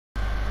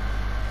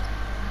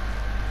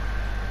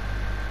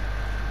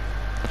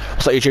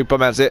So YouTube,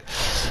 BrummyADz.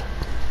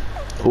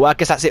 Well, I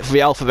guess that's it for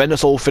the alpha then.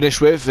 That's all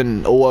finished with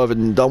and all over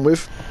and done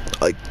with.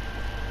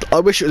 I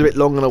wish it was a bit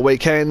longer on the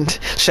weekend.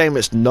 Shame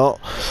it's not.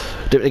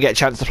 Didn't really get a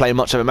chance to play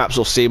much of the maps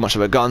or see much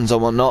of the guns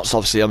and whatnot. So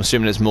obviously I'm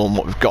assuming there's more than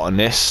what we've got on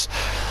this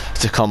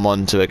to come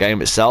on to the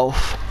game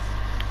itself.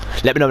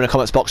 Let me know in the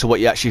comments box of what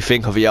you actually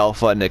think of the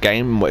alpha and the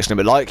game and what it's going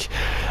to be like.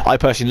 I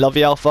personally love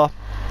the alpha.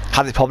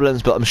 Has its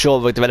problems, but I'm sure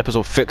the developers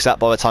will fix that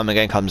by the time the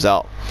game comes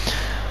out.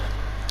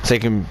 So you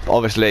can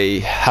obviously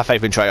have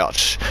faith in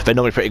Treyarch. They're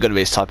normally pretty good at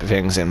these type of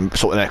things and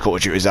sorting their Call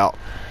of Duties out.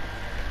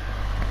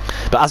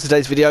 But as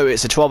today's video,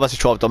 it's a 12 vs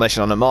 12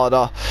 domination on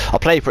Armada. I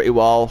played pretty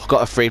well,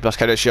 got a 3+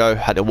 KO show,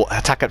 had an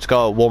attack up to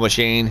go, a war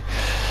machine.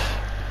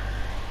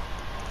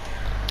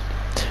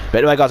 But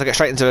anyway guys, I'll get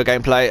straight into the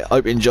gameplay. I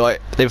hope you enjoy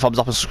it. Leave a thumbs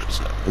up and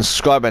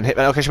subscribe and hit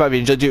the notification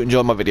button if you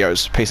enjoy my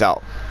videos. Peace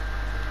out.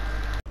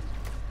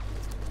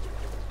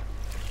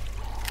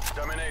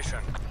 Domination.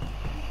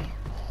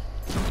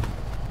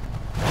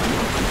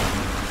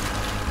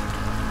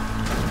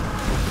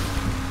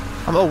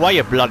 I'm away,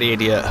 you bloody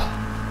idiot.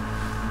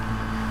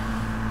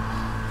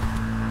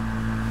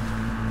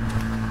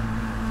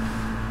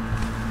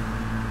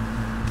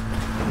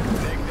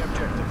 Take the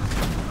objective.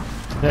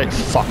 Hey,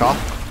 fucker.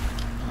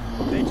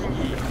 Taking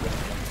E.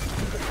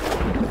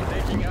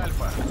 Taking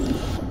Alpha.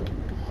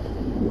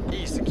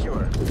 E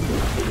secure.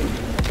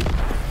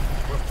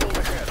 We're full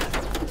ahead.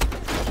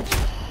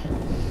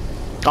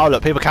 Oh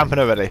look, people camping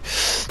already.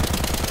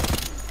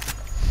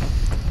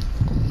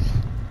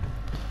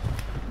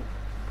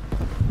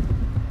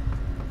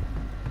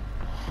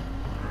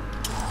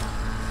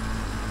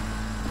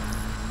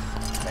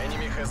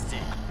 Enemy has D.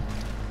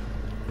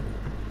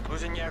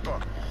 Losing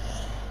Echo.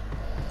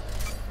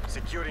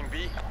 Securing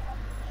B.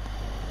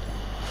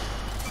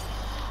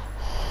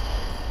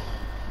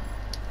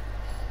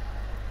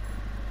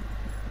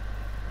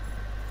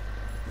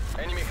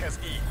 Enemy has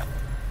E.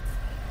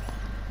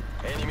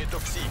 Enemy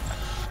took C.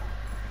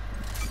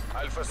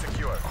 Alpha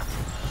secure.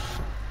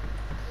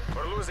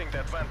 We're losing the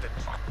advantage.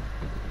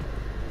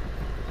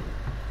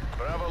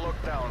 Bravo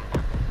locked down.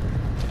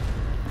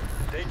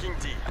 Taking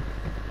D.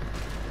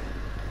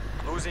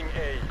 Losing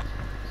A.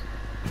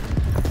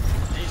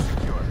 D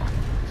secure.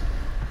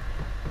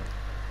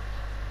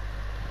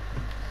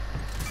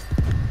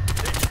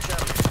 Taking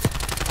Charlie.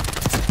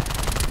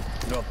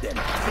 Drop them.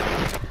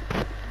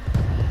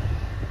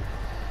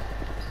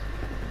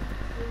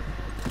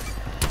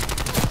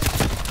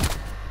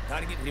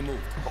 Target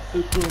removed.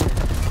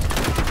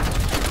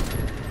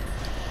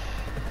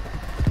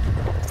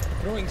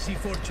 Throwing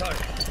C4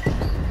 charge.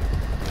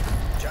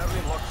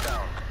 Charlie locked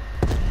down.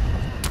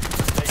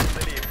 Taking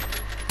the lead.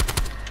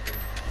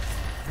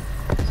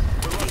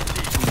 We lost D.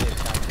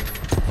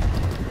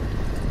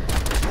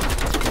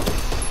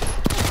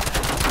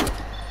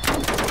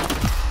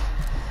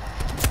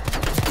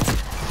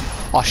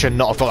 I should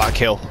not have got that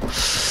kill.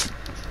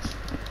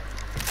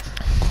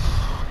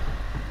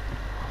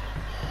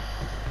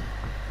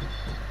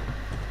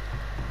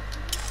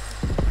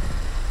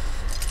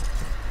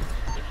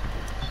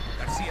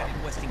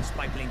 Requesting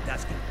spy plane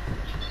tasking.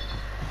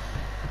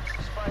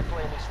 Spy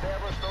plane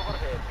established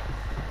overhead.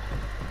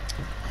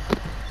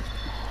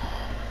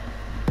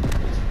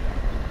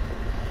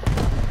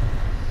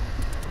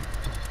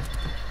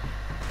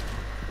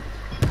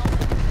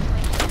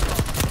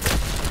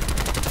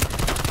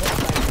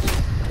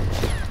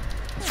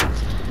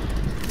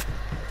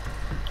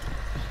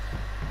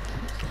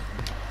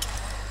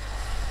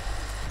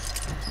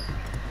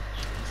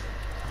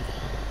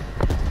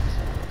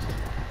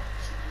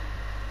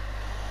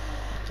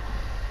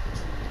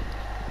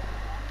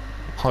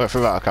 I'll go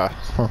through that, okay.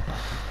 Huh.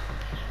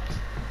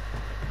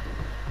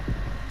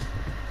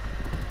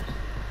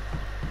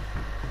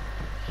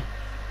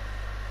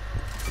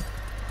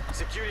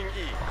 Securing E.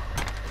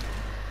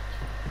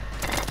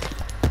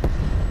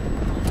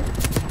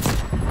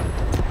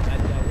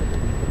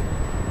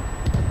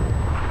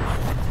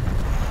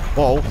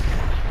 Whoa.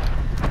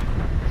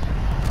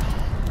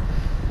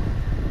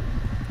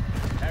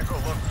 Echo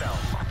locked down.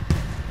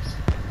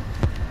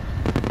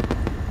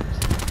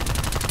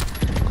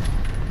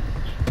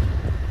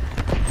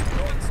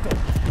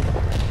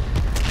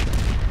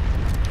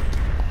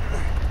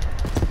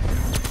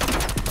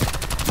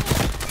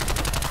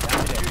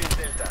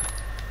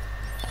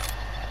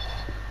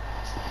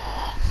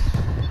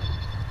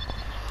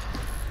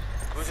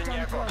 Losing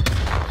Echo.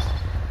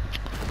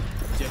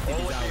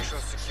 All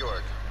locations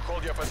secured.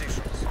 Hold your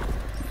positions.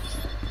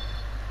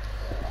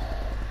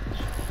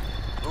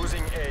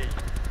 Losing A.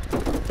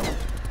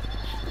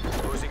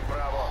 Losing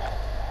Bravo.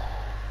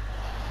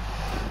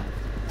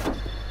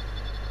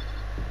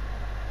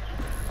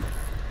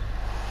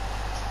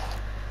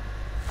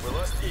 We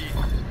lost E.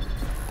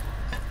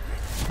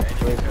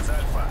 Enemy has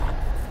Alpha.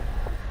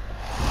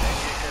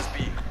 Enemy has B.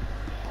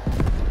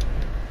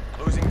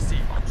 Losing C.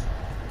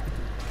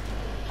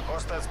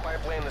 Hostile spy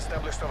plane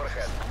established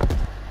overhead.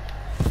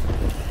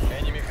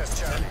 Enemy has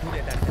Charlie.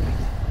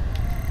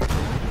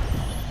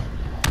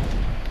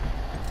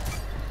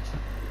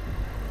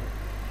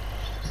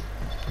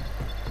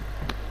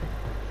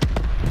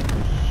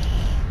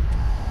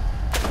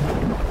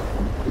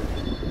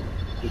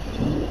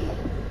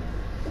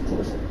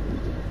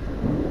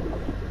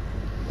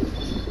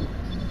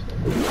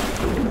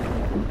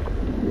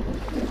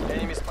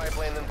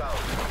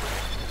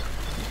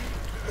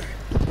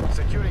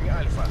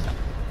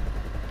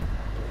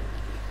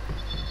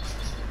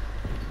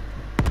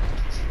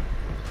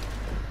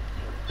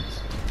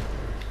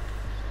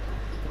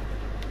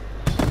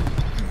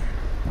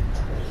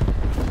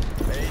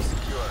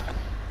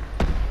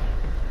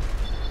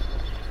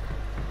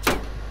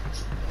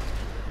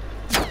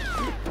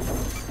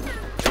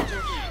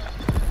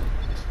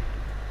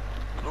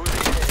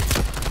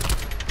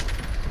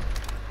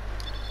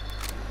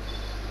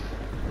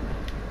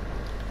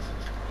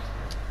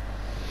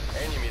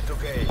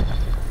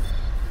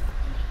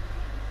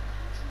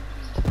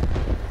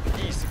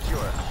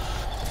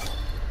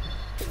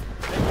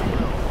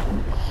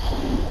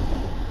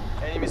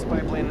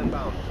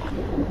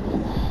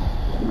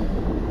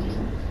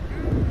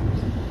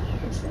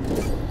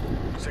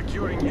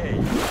 Securing A.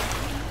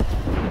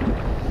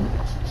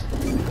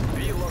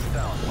 B locked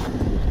down.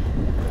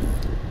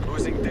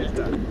 Losing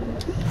Delta.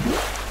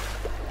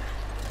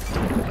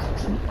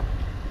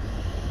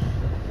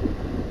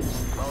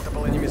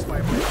 Multiple enemy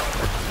spy plane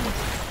contact.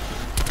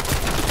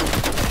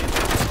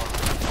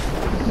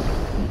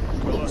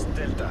 We lost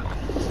Delta.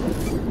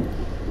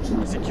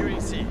 Securing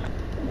C.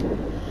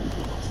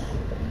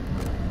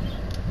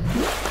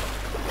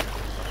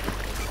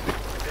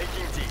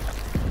 Taking D.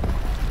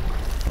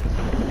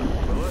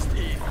 We lost E.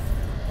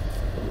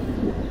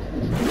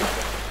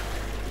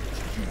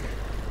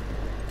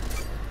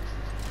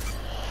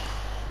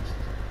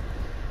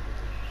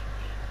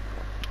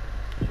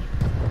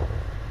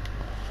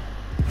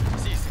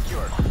 C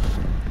secured.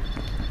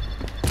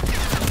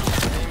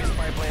 Enemy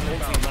spy plane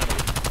inbound.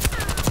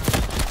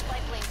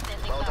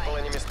 Multiple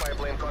enemy spy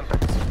plane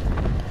contacts.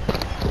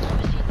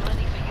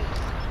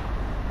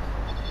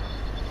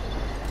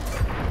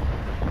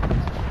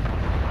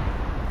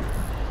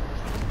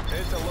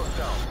 Delta locked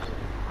down.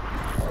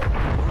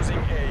 Losing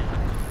A.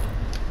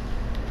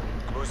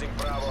 Losing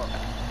Bravo.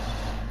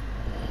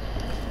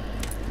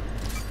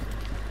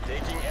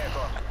 Taking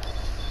Echo.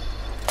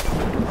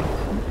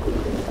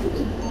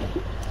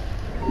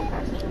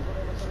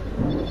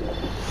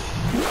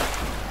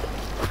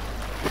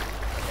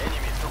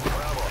 Enemy took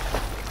Bravo.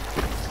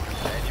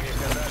 Enemy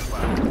has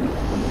Alpha.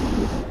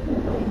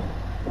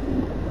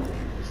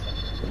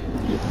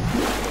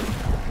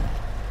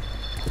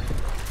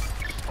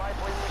 Spy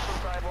plane mission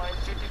timeline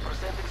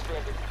 50%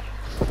 expanded.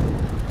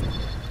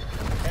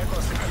 Echo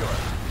secure.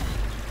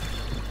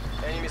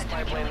 Enemy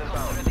spy plane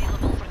inbound.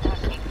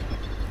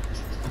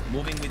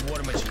 Moving with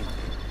war machine.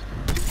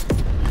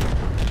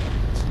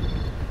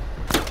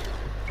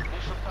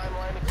 Mission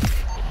timeline.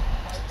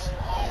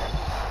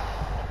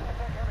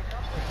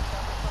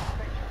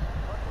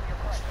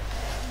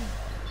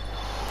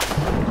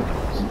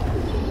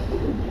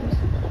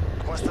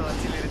 Hostile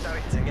artillery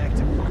targeting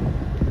active.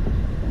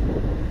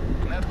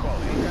 Net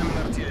call, incoming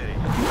artillery.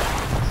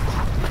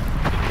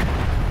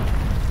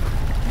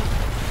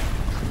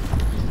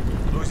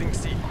 Losing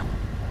C.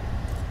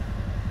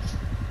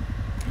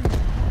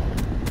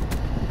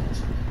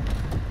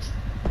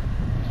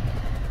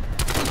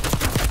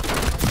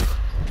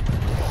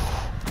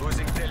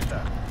 Losing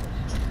Delta.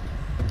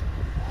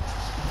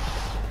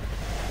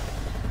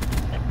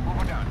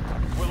 Over down.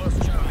 We lost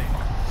Charlie.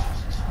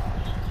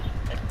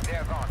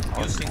 They're gone.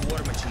 Using war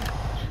machine.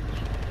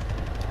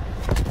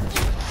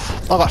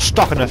 I got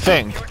stuck in a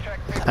thing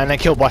and then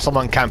killed by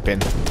someone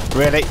camping.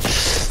 Really?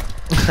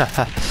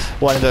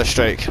 One in the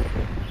streak.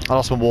 I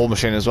lost my war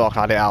machine as well.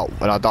 I had it out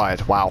when I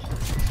died. Wow.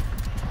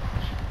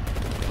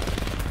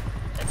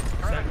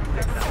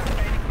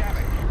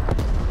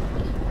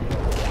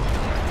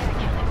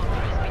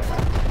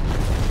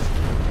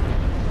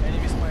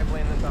 Enemy spy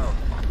plane inbound.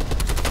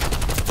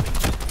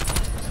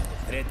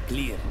 Threat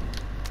clear.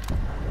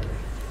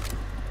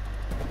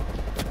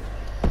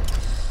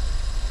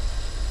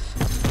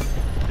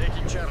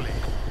 Taking Charlie.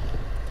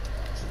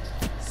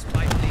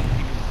 Spy plane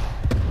removed.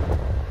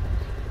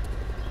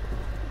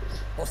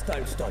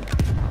 Hostile stun.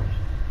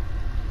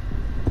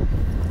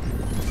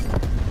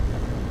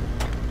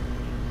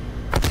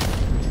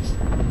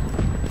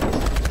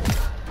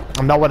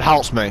 And no one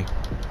helps me.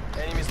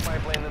 Enemy spy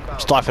plane inbound.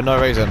 Just die for no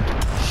reason.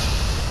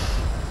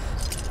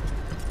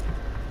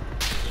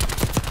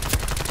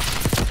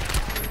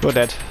 You're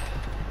dead.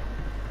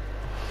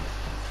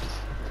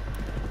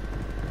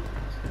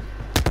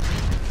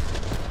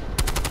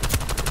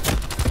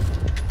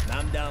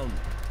 Man down.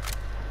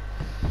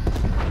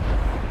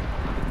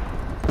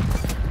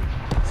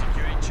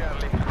 Securing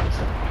Charlie.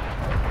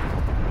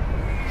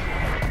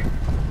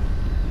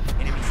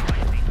 Enemy spy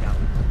plane down.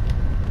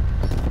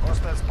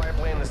 Hostile spy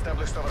plane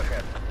established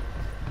overhead.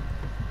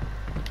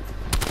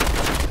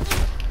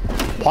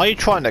 Why are you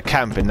trying to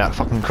camp in that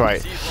fucking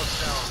crate? C locked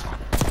down.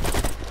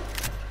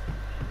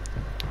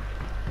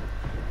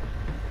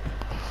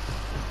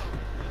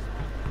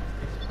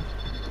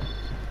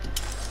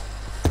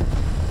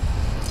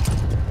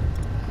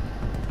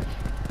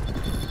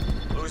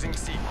 Losing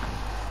C.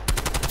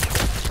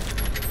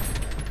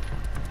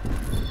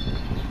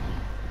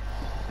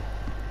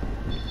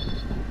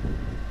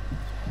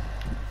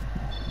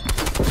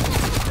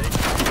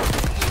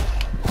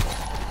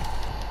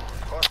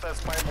 Hostile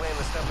spy plane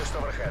established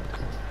overhead.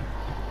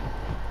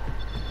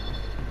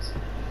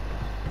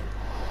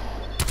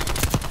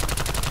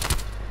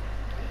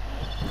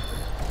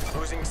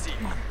 Losing C.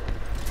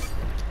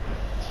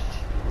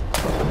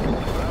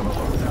 Bravo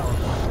locked down.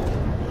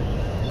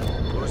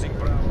 Losing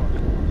Bravo.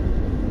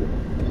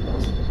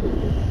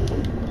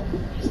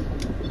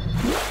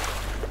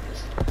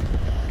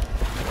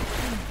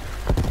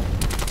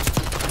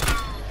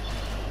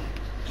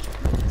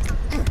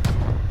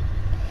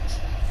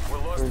 We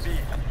lost B.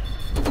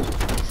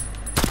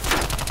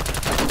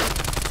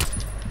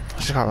 I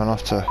just can't run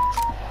off to.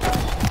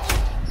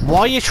 Why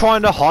are you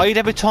trying to hide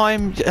every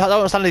time? I don't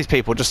understand these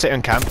people. Just sit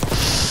and camp.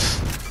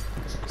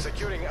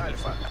 Securing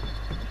Alpha.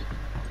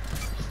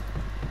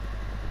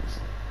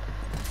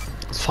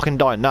 fucking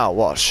die now,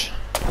 watch.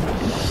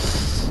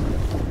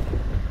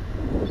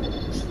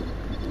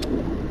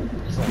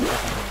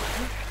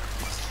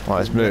 Oh,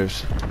 it's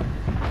moved.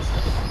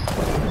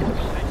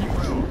 Taking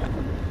Bravo.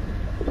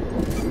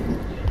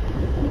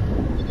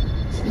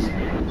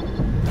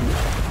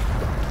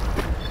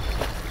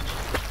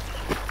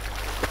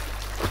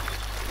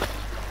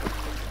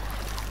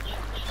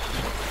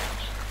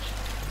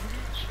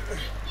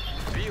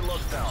 B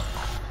locked down.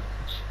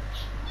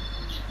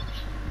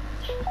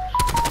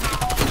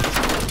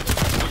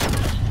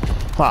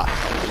 Ah,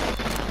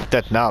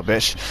 dead now,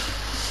 bitch.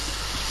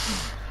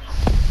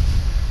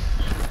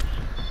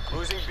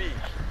 Losing B.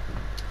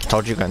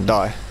 Told you you're gonna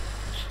die.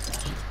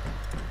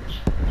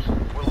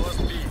 We lost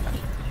B.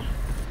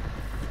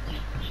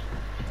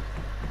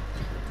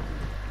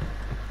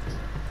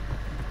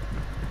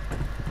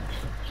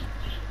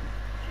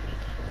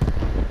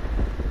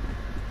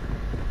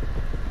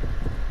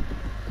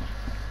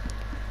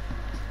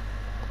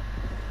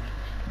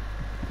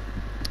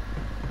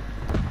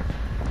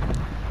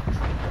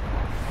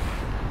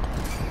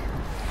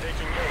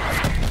 Taking A.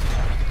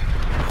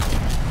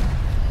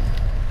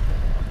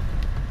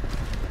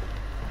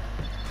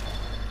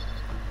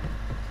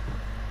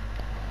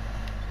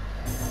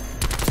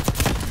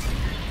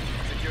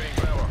 Securing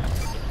Bravo.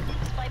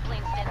 Spy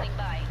plane standing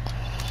by.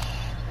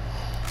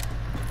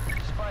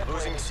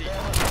 Losing C.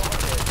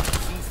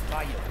 Cease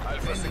fire.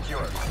 Alpha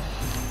secure.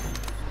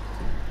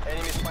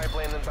 Enemy spy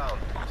plane inbound.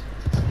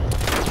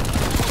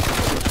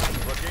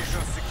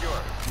 Location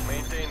secure.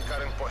 Maintain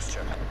current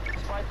posture.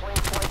 Spy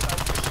plane flight time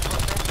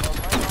 50%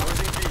 online.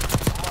 Losing B.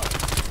 Mark.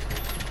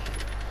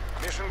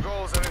 Mission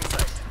goals are in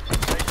sight.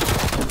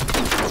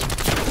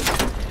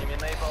 Enemy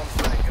napalm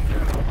strike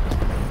confirmed.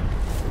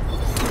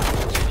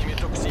 Enemy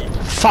took C.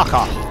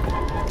 Fucker!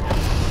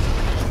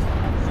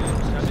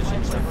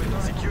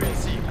 Securing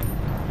C.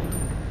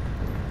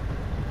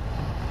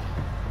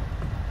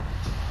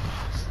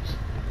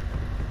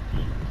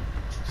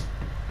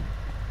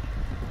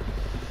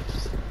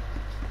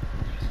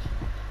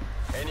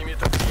 Enemy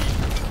took B.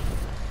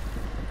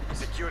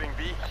 Securing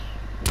B.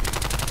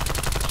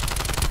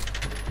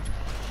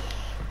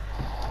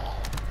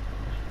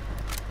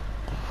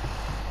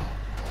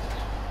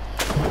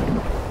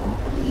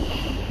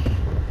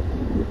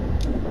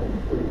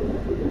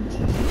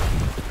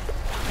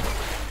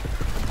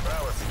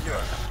 Bravo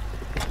secure.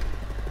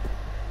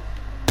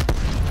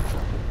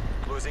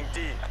 Losing D.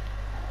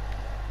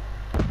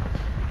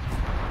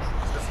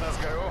 Спецназ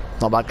ГРУ.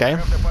 Not a bad game.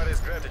 Have the party's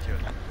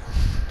gratitude.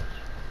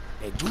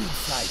 A good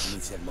fight,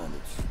 mis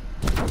hermanos.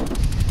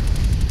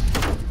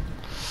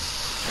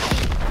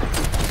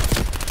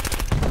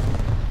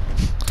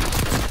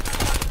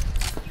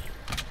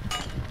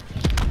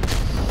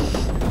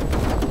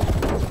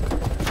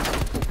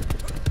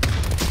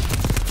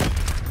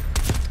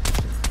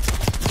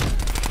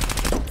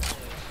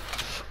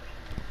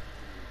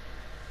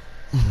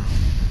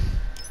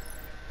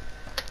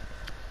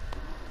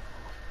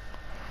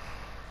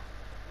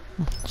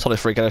 Solid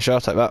free kill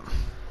shot, take that.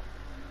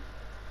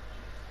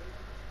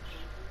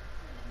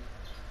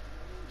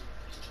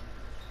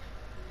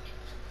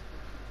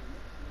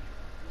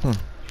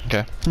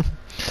 Okay.